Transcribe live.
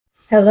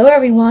Hello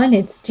everyone,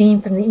 it's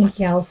Jean from the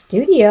Inky Owl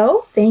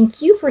Studio. Thank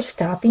you for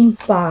stopping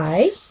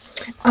by.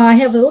 I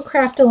have a little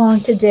craft along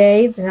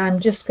today that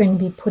I'm just going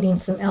to be putting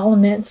some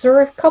elements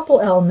or a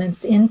couple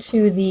elements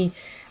into the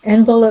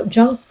envelope,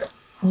 junk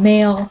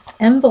mail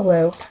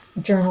envelope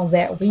journal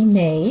that we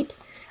made.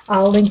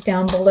 I'll link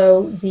down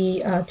below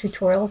the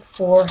tutorial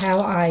for how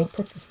I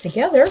put this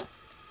together.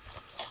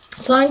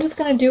 So I'm just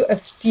going to do a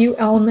few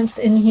elements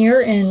in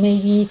here and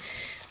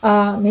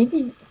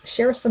maybe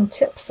share some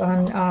tips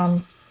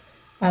on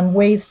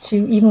ways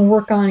to even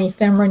work on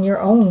ephemera in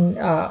your own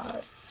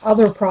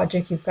other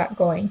project you've got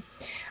going.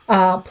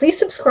 Please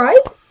subscribe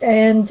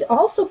and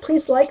also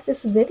please like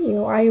this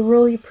video. I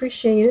really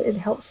appreciate it. It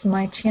helps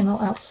my channel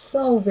out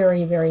so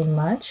very, very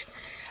much.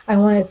 I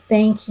want to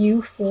thank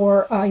you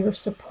for your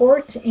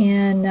support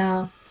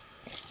and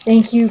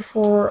thank you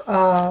for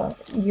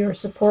your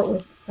support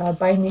with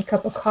buying me a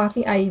cup of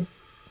coffee. I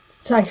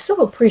so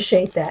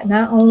appreciate that.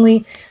 Not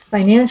only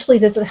financially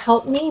does it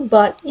help me,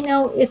 but you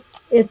know,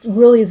 it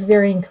really is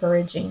very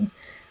encouraging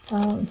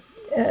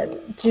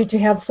to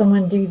have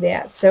someone do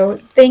that. So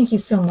thank you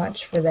so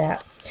much for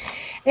that.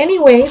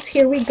 Anyways,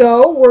 here we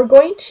go. We're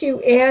going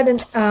to add an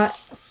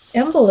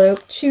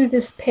envelope to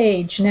this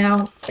page.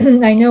 Now,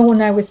 I know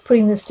when I was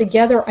putting this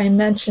together, I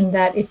mentioned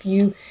that if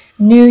you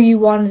knew you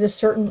wanted a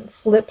certain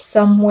flip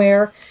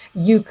somewhere,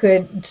 you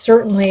could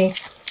certainly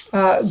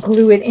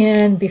glue it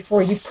in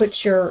before you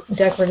put your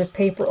decorative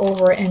paper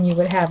over it and you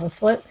would have a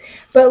flip.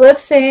 But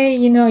let's say,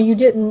 you know, you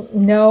didn't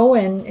know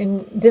and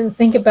didn't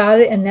think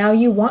about it and now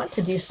you want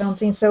to do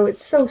something. So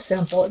it's so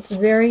simple. It's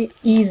very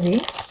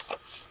easy.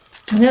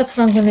 And that's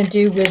what I'm going to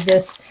do with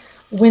this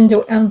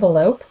window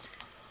envelope,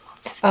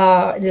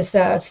 this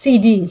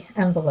CD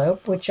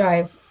envelope, which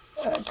I've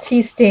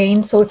tea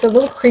stained. So it's a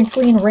little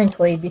crinkly and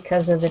wrinkly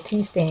because of the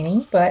tea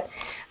staining, but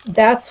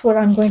that's what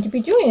I'm going to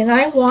be doing. And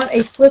I want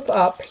a flip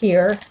up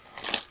here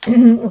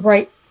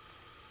right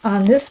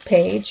on this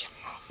page.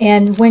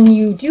 And when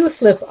you do a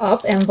flip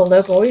up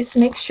envelope, always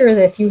make sure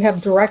that if you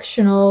have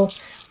directional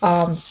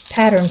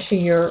pattern to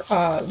your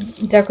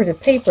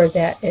decorative paper,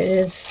 that it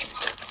is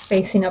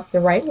facing up the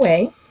right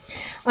way.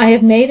 I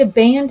have made a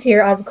band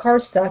here out of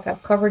cardstock.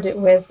 I've covered it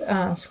with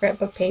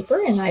scrapbook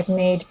paper and I've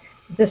made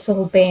this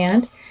little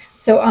band.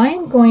 So I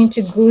am going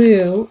to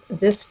glue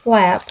this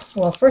flap.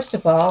 Well, first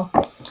of all,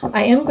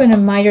 I am going to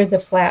miter the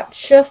flap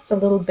just a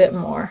little bit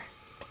more.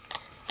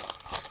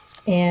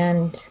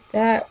 And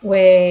that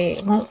way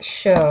it won't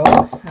show,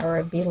 or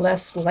it'd be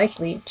less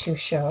likely to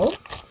show.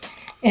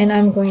 And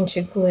I'm going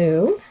to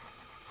glue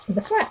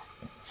the flap.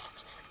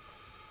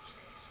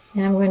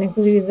 And I'm going to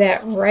glue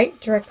that right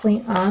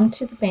directly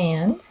onto the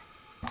band.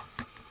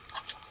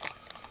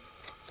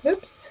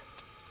 Oops,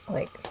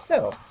 like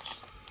so.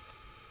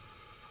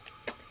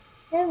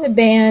 And the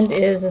band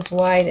is as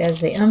wide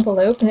as the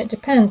envelope, and it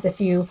depends if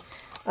you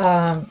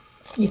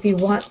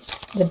want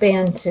the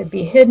band to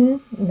be hidden,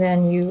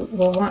 then you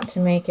will want to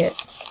make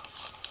it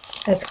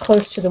as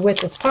close to the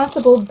width as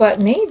possible, but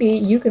maybe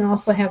you can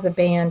also have the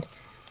band,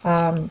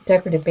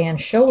 decorative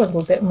band, show a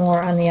little bit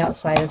more on the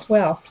outside as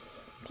well.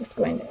 I'm just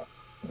going to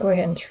go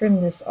ahead and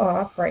trim this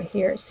off right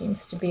here. It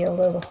seems to be a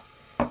little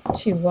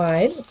too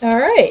wide. All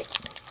right.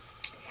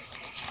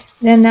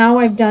 Then now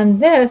I've done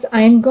this,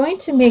 I'm going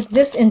to make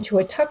this into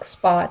a tuck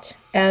spot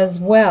as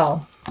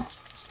well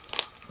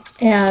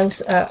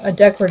as a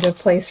decorative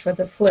place for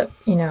the flip,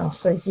 you know,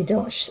 so you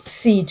don't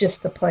see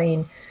just the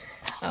plain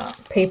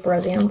paper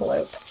of the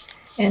envelope.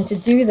 And to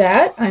do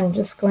that, I'm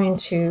just going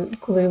to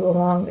glue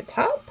along the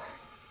top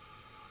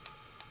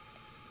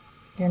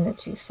and the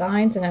two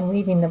sides, and I'm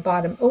leaving the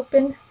bottom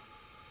open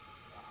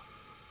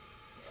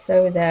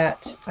so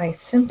that I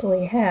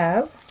simply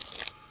have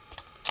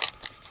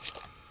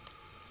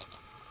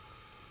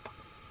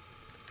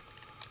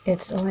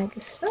it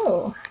like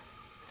so.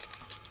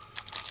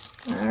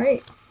 All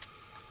right.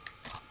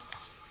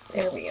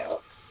 There we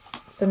go.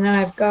 So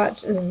now I've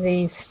got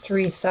these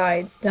three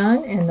sides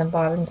done and the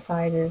bottom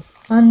side is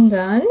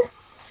undone,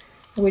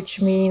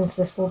 which means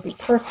this will be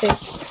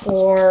perfect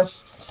for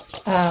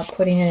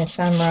putting in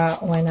ephemera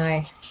when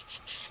I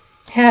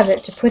have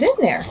it to put in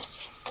there.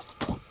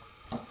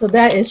 So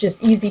that is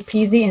just easy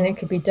peasy, and it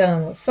could be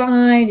done on the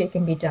side. It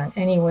can be done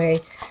any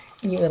way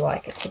you would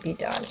like it to be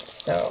done.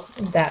 So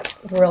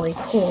that's really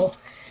cool.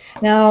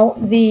 Now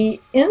the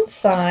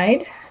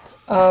inside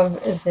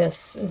of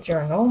this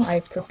journal,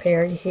 I've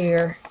prepared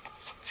here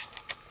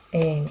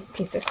a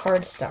piece of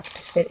cardstock to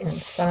fit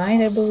inside,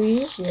 I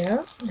believe.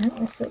 Yeah,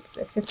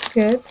 if it's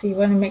good. So you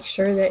want to make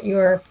sure that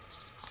you're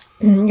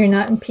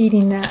not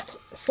impeding that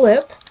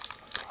flip.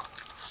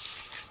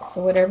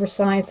 So whatever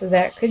size of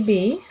that could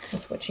be,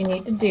 that's what you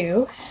need to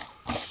do.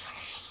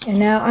 And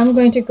now I'm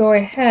going to go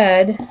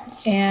ahead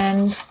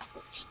and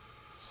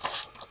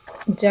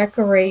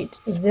decorate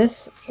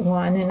this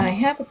one, and I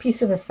have a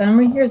piece of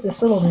ephemera here,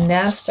 this little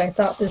nest. I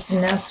thought this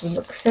nest would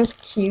look so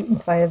cute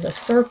inside of the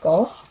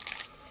circle,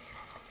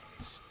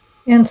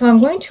 and so I'm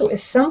going to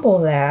assemble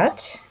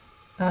that.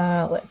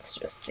 Let's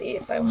just see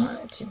if I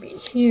want it to be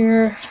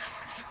here.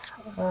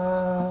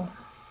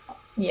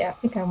 Yeah, I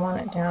think I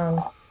want it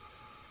down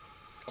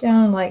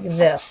down like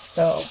this.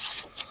 So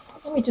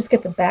let me just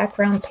get the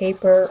background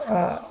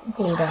paper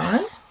glued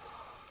on.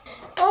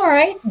 All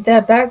right,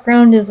 the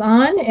background is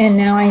on, and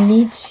now I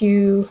need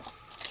to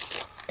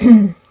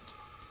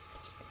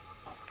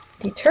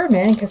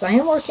determine, because I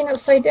am working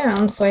upside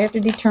down, so I have to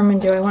determine,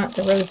 do I want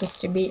the roses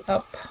to be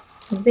up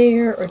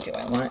there, or do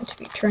I want it to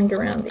be turned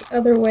around the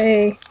other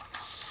way?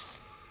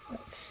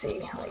 Let's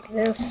see, like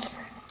this.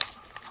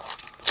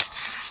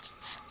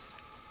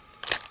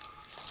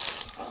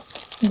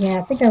 Yeah,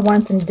 I think I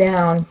want them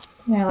down.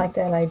 Yeah, I like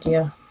that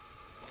idea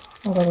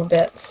a little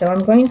bit. So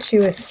I'm going to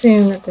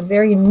assume that the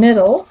very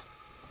middle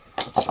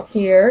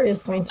here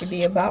is going to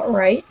be about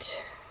right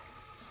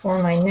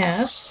for my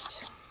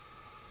nest.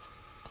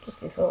 Get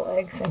these little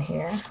eggs in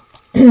here.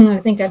 I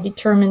think I've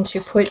determined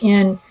to put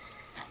in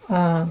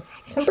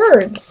some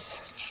birds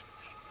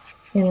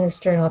in this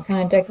journal. I'll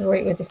kind of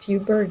decorate with a few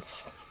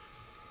birds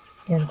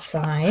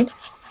inside.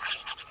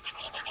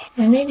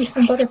 And maybe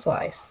some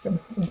butterflies, some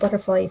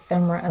butterfly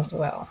ephemera as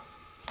well.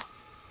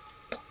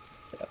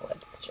 So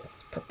let's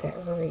just put that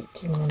right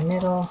in the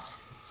middle.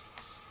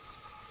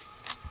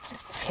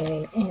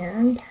 Okay,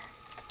 and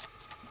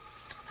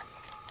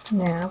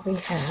now we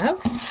have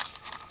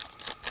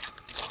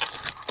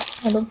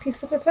a little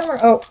piece of ephemera.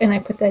 Oh, and I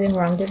put that in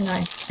wrong, didn't I?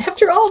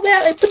 After all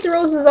that, I put the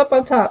roses up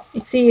on top. You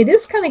see, it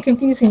is kind of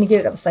confusing to get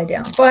it upside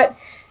down, but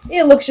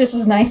it looks just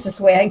as nice this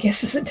way, I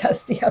guess, as it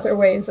does the other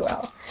way as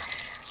well.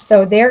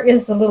 So there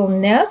is the little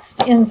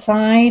nest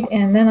inside,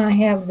 and then I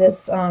have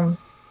this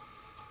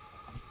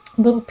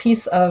little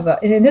piece of,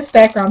 and this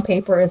background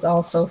paper is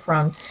also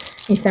from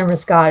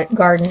Ephemera's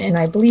Garden, and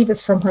I believe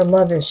it's from her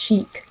Love is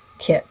Chic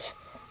kit,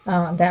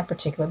 that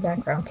particular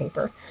background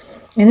paper.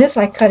 And this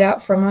I cut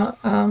out from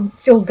a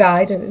field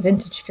guide, a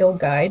vintage field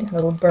guide, a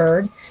little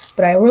bird.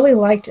 But I really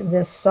liked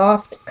this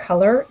soft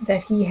color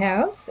that he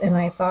has, and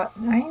I thought,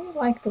 I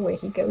like the way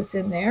he goes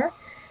in there.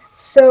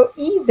 So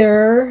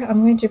either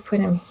I'm going to put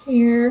him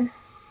here.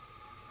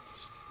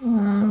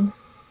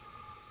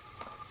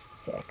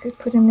 See, I could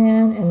put him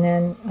in, and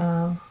then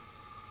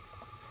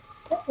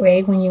that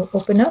way when you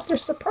open up, you're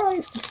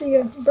surprised to see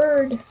a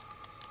bird.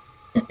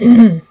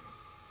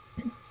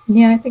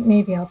 Yeah, I think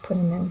maybe I'll put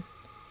him in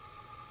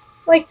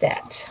like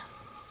that,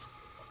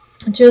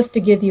 just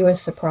to give you a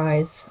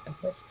surprise of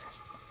what's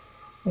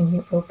when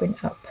you open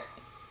up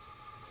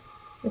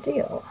the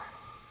deal.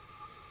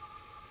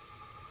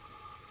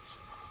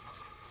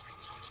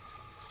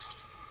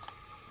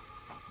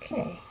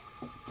 Okay,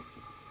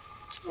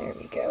 there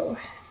we go.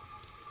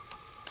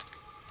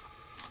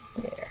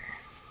 There.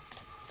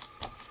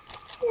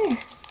 Yeah,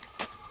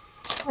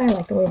 I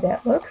like the way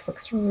that looks.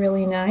 Looks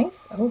really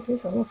nice. Oh,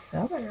 there's a little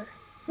feather.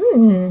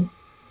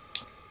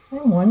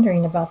 I'm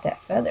wondering about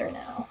that feather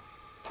now.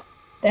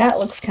 That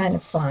looks kind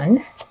of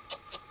fun.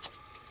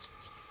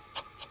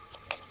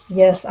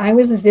 Yes, I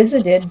was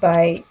visited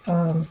by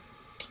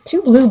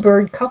two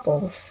bluebird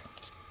couples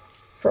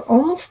for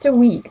almost a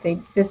week. I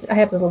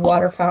have a little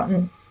water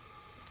fountain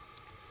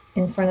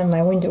in front of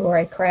my window where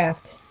I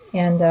craft,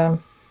 and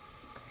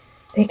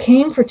they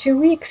came for 2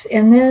 weeks,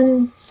 and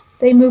then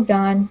they moved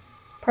on.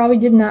 Probably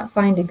did not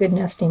find a good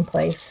nesting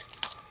place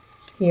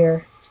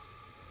here.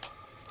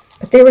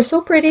 But they were so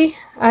pretty.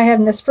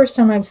 This first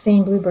time I've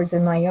seen bluebirds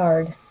in my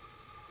yard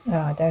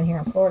down here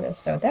in Florida,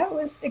 so that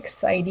was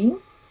exciting.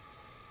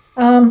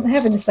 I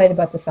haven't decided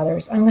about the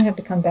feathers. I'm going to have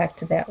to come back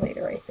to that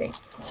later, I think.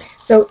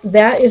 So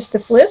that is the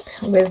flip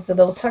with the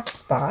little tuck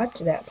spot.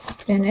 That's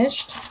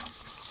finished.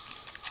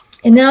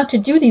 And now to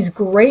do these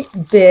great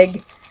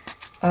big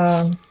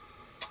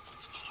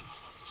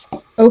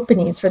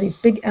openings for these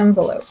big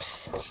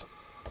envelopes.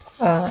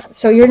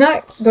 So you're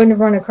not going to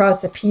run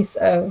across a piece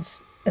of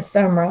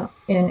ephemera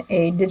in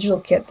a digital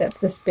kit that's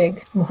this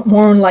big.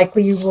 More than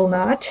likely you will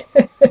not.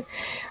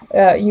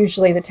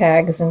 Usually the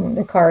tags and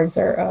the cards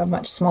are a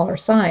much smaller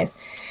size.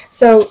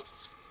 So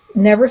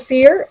never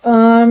fear.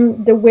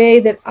 The way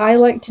that I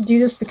like to do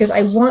this, because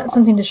I want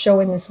something to show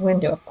in this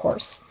window, of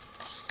course.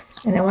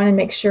 And I want to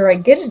make sure I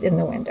get it in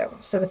the window.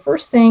 So the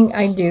first thing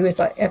I do is,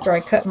 after I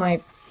cut my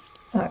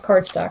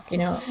cardstock, you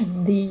know,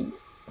 the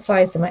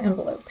size of my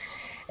envelope,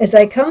 is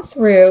I come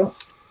through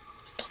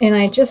and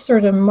I just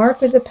sort of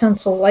mark with a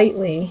pencil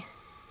lightly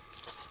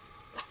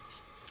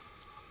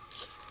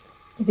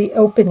the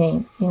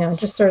opening, you know,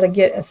 just sort of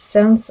get a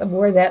sense of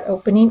where that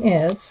opening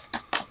is.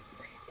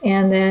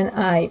 And then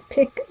I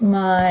pick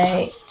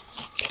my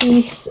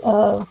piece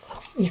of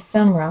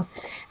ephemera,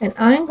 and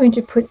I'm going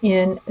to put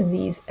in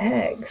these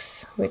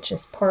eggs, which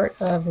is part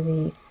of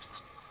the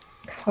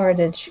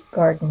Cottage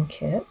garden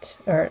kit,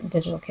 or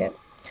digital kit.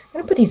 I'm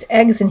going to put these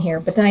eggs in here,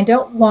 but then I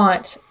don't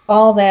want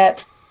all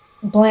that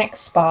blank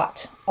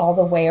spot all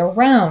the way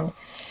around.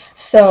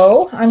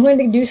 So I'm going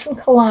to do some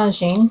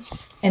collaging,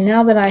 and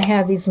now that I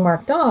have these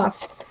marked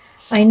off,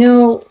 I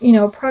know, you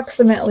know,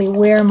 approximately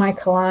where my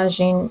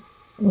collaging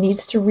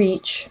needs to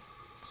reach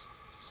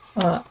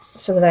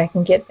so that I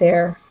can get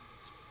there,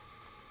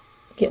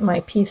 get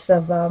my piece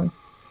of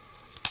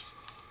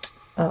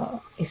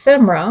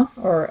ephemera,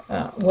 or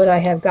what I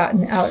have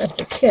gotten out of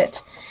the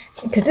kit,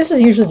 because this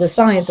is usually the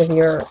size of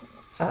your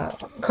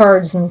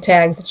cards and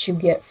tags that you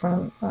get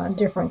from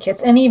different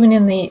kits, and even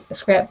in the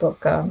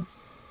scrapbook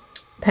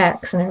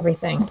packs and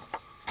everything.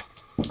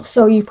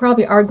 So you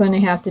probably are going to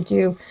have to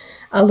do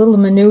a little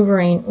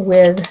maneuvering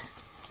with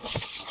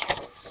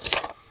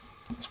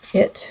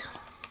it.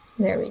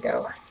 There we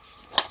go.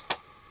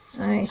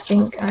 I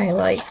think I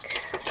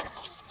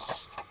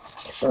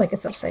feel like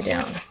it's upside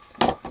down.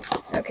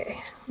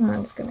 Okay,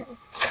 I'm just going to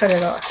cut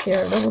it off here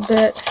a little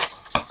bit.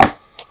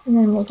 And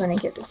then we're going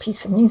to get the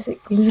piece of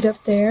music glued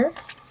up there.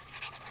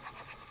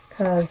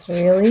 Because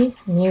really,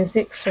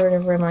 music sort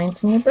of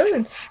reminds me of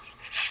birds.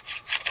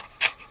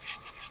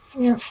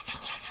 Yep.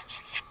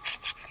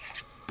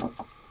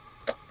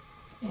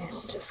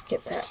 And just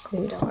get that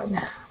glued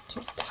on to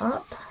the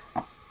top.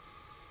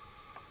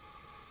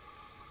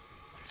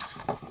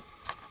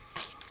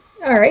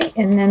 Alright,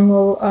 and then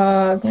we'll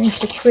going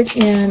to put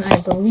in, I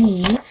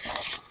believe,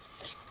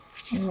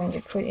 I'm going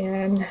to put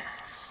in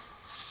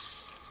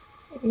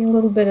maybe a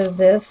little bit of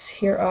this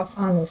here off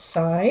on the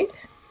side.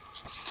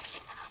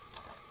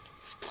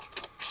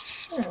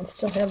 And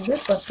still have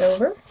this left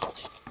over.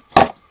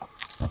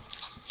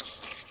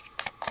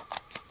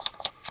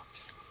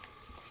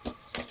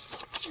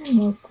 And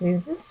we'll glue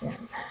this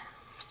in.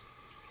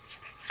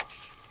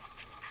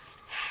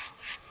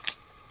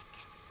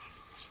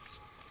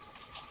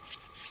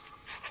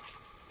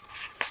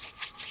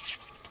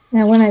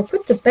 Now when I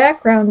put the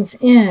backgrounds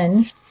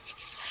in,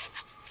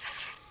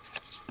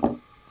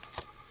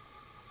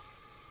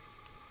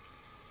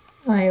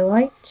 I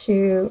like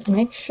to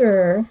make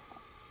sure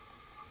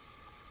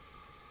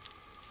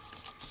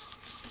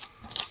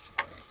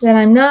that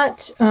I'm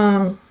not,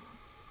 well,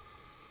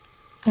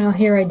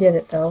 here I did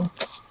it though.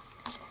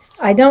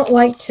 I don't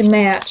like to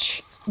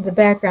match the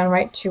background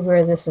right to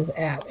where this is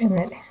at, and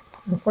that,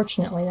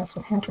 unfortunately, that's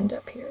what happened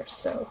up here.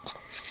 So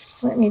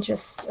let me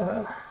just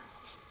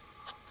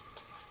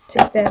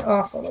take that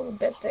off a little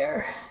bit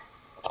there.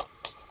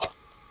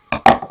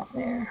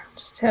 There,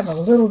 just have a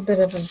little bit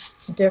of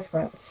a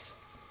difference.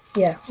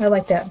 Yeah, I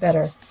like that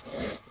better.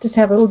 Just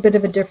have a little bit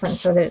of a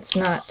difference so that it's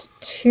not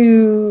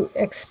too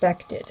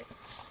expected.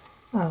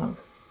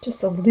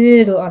 Just a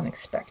little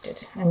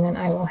unexpected. And then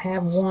I will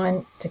have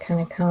one to kind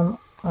of come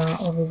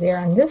over there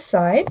on this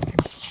side.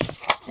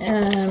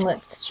 And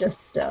let's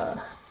just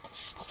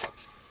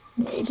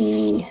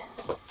maybe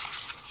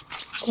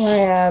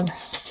grab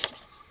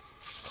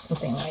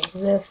something like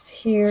this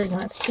here. No,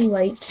 it's too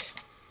light.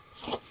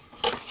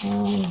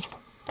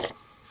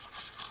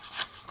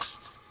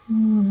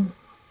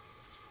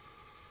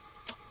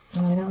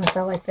 I don't know if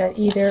I like that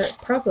either.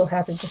 Probably will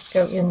have to just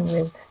go in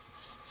with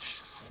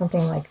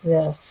something like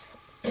this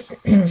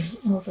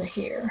over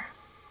here,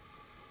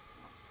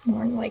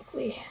 more than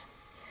likely.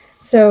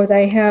 So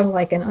they have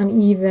like an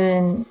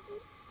uneven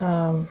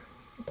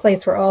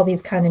place where all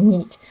these kind of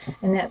meet,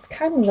 and that's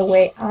kind of the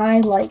way I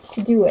like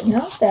to do it.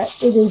 Not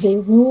that it is a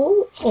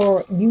rule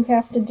or you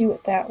have to do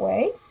it that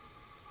way,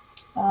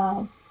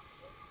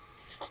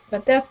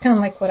 but that's kind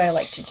of like what I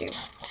like to do.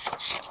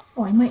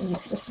 Oh, I might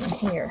use this one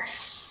here.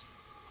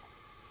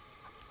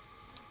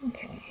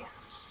 Okay,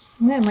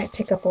 and that might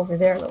pick up over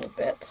there a little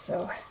bit,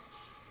 so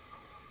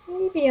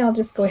maybe I'll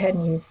just go ahead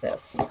and use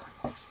this.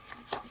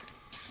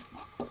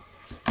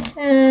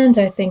 And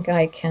I think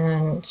I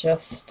can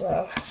just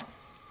eye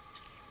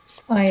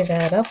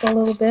that up a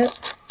little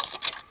bit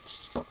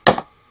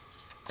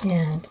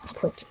and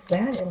put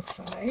that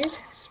inside.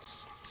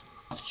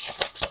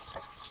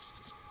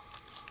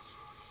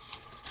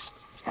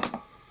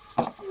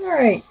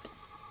 Alright,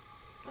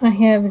 I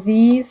have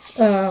these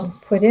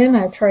put in.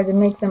 I've tried to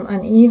make them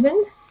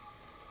uneven.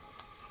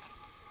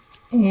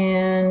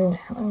 And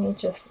let me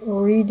just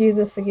redo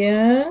this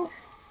again.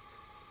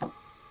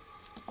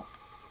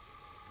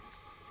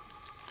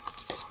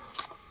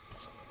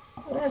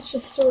 That's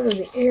just sort of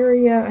the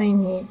area I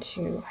need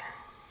to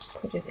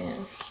put it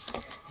in.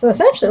 So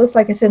essentially it looks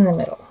like it's in the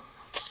middle.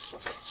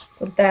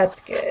 So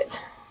that's good.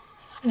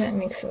 That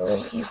makes it a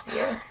little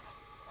easier.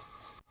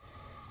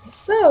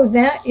 So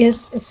that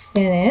is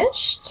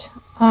finished.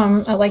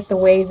 I like the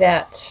way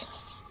that,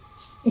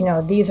 you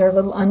know, these are a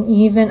little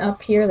uneven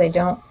up here. They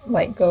don't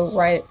like go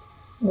right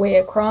way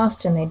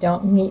across, and they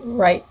don't meet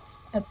right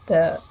at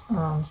the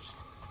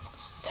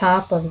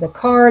top of the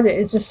card.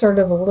 It's just sort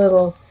of a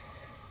little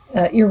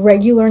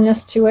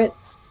irregularness to it.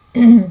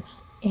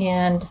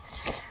 And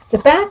the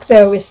back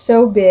though is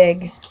so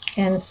big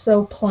and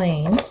so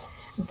plain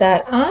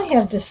that I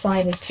have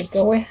decided to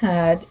go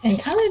ahead and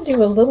kind of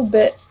do a little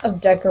bit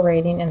of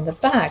decorating in the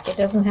back. It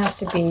doesn't have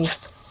to be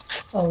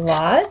a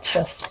lot,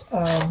 just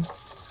I'm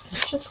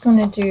just going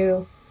to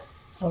do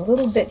a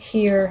little bit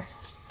here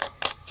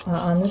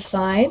on the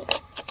side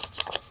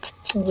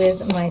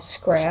with my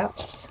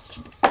scraps,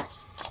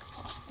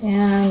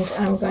 and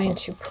I'm going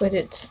to put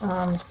it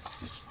on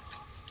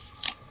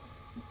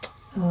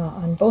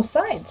both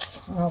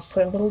sides. I'll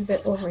put a little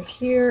bit over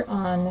here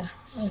on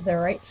the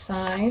right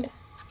side.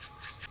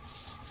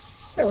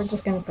 So we're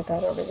just going to put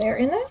that over there.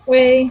 And that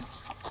way,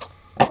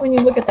 when you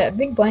look at that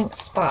big blank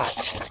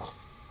spot,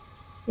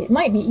 it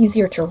might be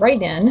easier to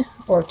write in,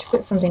 or to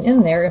put something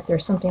in there if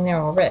there's something there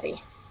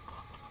already.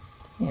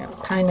 You know,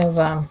 kind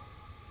of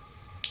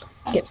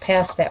get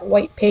past that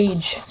white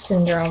page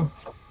syndrome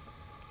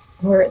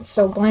where it's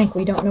so blank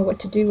we don't know what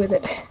to do with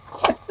it.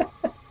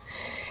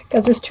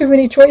 Because there's too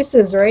many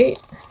choices, right?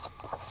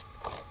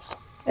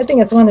 I think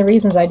that's one of the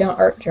reasons I don't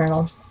art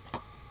journal,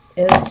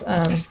 is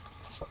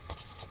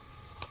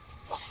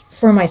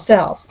for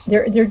myself.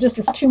 There just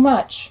is too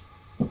much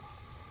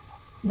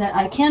that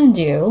I can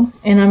do,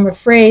 and I'm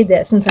afraid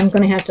that since I'm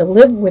going to have to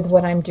live with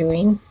what I'm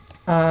doing,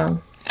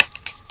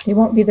 it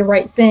won't be the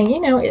right thing.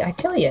 You know, I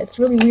tell you, it's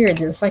really weird,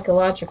 the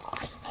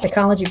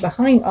psychology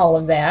behind all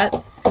of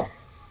that.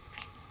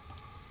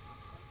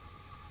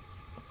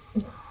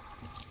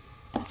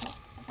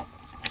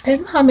 I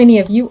don't know how many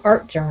of you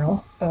art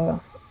journal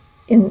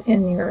in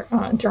your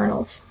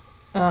journals,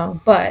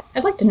 but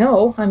I'd like to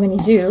know how many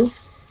do.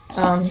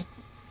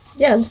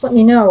 Yeah, just let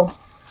me know.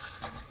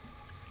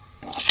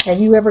 Have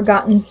you ever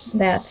gotten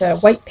that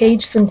white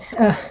page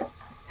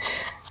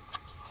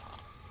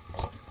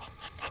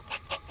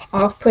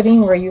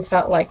off-putting where you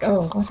felt like,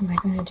 oh, what am I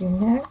going to do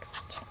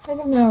next? I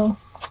don't know.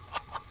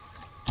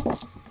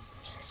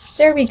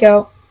 There we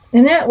go.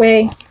 And that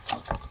way,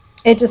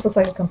 it just looks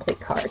like a complete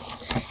card.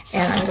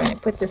 And I'm going to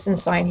put this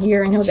inside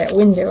here. I know that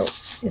window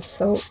is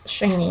so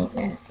shiny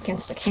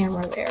against the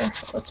camera there.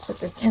 Let's put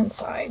this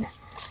inside.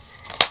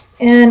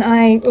 And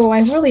I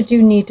really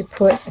do need to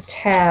put a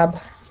tab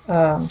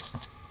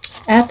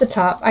at the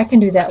top. I can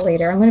do that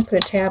later. I'm going to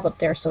put a tab up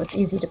there so it's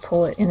easy to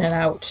pull it in and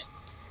out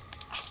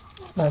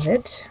of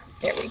it.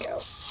 There we go.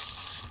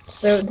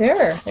 So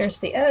there's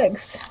the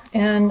eggs.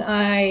 And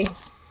I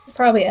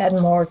probably add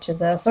more to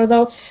this,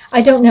 although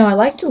I don't know. I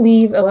like to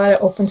leave a lot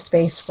of open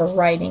space for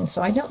writing,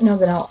 so I don't know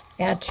that I'll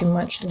add too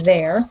much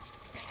there.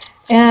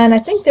 And I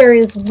think there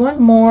is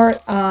one more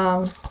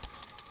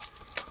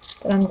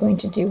that I'm going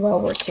to do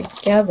while we're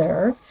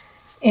together,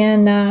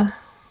 and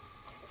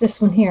this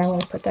one here, I'm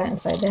going to put that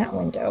inside that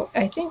window.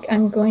 I think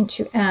I'm going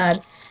to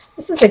add,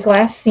 this is a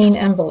glassine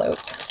envelope.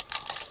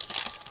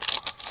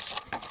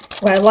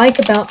 What I like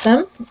about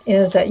them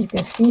is that you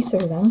can see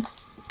through them,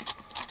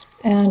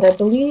 and I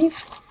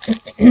believe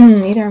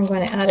either I'm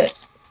going to add it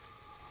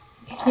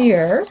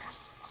here.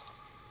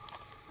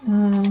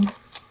 I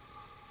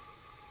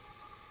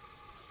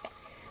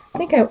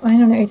think I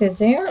don't know, either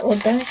there or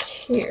back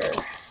here.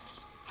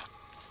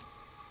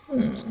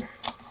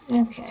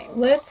 Okay,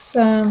 let's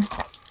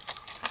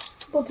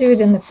we'll do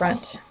it in the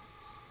front.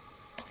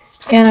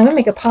 And I'm going to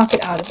make a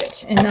pocket out of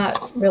it and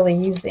not really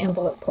use the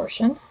envelope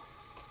portion.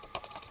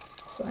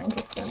 So I'm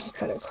just going to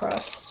cut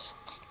across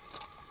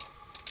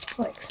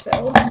like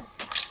so.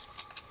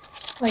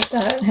 Like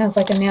that. It has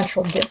like a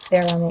natural dip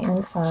there on the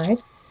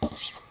inside.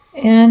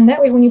 And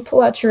that way when you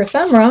pull out your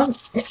ephemera,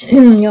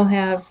 you'll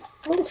have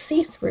a little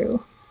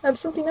see-through of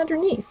something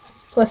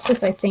underneath. Plus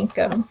this, I think,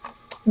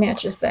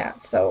 matches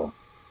that. So,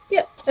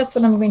 yeah, that's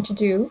what I'm going to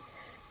do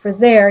for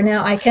there.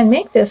 Now, I can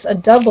make this a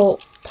double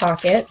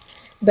pocket,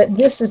 but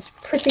this is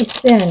pretty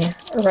thin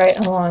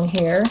right along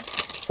here.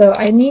 So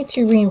I need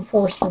to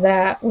reinforce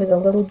that with a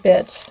little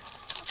bit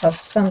of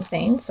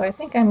something. So I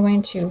think I'm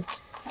going to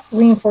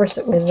reinforce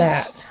it with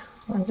that.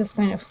 I'm just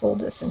going to fold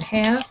this in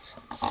half.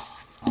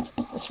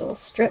 This little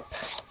strip,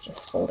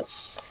 just fold it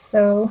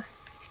so,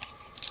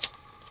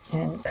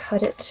 and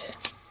cut it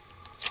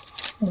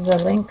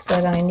the length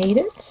that I need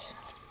it.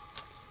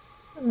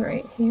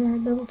 Right here, a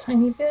little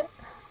tiny bit.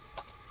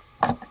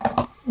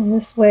 And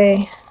this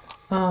way,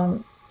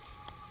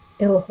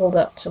 it'll hold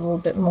up to a little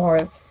bit more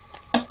of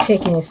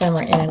taking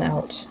ephemera in and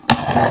out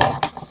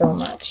so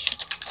much.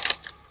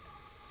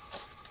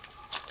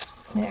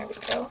 There we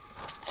go.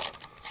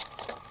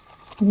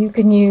 You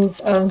can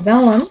use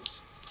vellum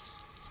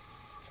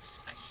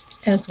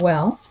as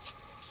well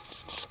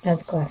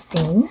as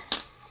glassine.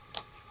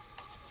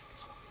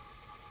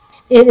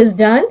 It is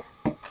done,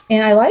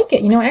 and I like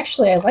it. You know,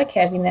 actually, I like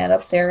having that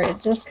up there.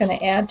 It just kind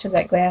of adds to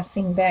that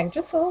glassine bag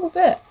just a little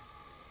bit.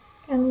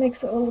 Kind of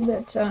makes it a little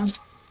bit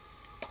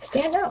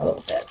stand out a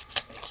little bit.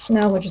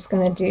 Now we're just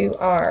going to do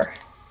our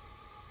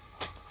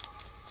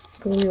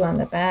glue on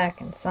the back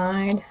and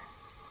side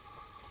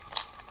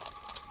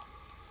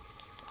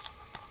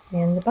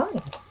and the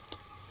bottom.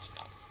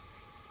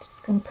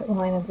 Just going to put a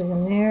line of glue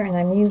in there, and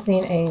I'm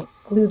using a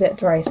glue that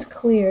dries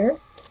clear,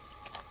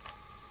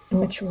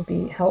 which will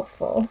be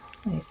helpful,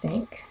 I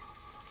think,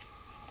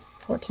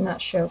 for it to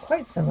not show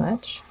quite so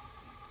much.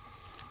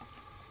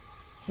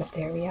 But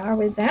there we are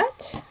with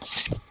that.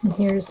 And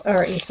here's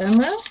our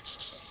ephemera.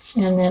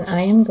 And then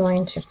I am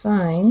going to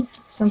find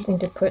something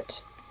to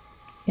put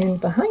in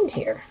behind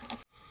here.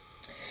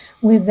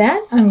 With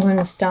that, I'm going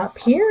to stop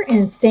here,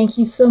 and thank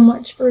you so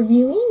much for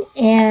viewing,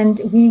 and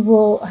we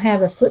will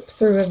have a flip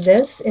through of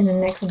this in the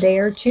next day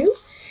or two.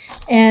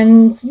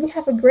 And so you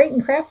have a great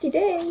and crafty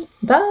day.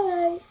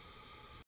 Bye!